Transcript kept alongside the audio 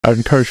I'd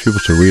encourage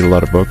people to read a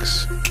lot of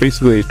books.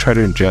 Basically, try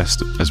to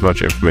ingest as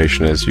much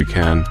information as you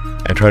can,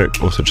 and try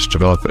to also just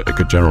develop a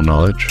good general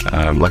knowledge.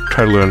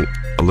 Try to learn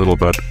a little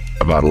bit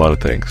about a lot of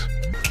things.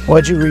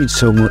 Why'd you read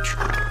so much?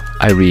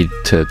 I read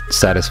to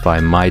satisfy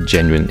my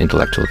genuine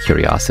intellectual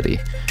curiosity.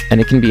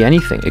 And it can be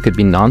anything. It could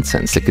be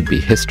nonsense. It could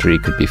be history.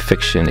 It could be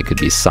fiction. It could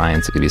be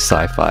science. It could be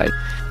sci-fi.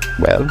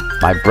 Well,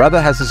 my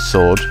brother has his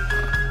sword,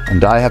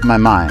 and I have my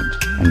mind.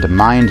 And a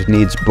mind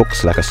needs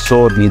books like a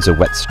sword needs a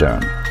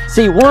whetstone.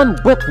 See, one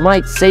book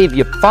might save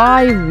you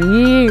 5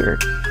 years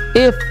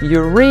if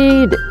you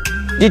read.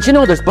 Did you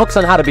know there's books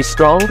on how to be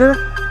stronger,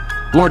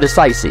 more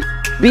decisive,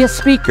 be a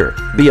speaker,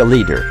 be a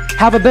leader,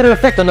 have a better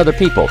effect on other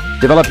people,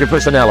 develop your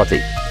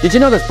personality? Did you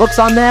know there's books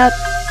on that?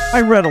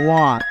 I read a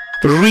lot.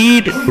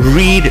 Read,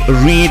 read,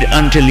 read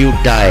until you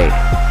die.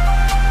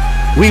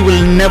 We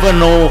will never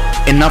know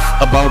enough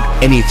about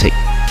anything.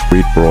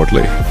 Read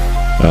broadly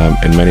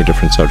in many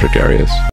different subject areas.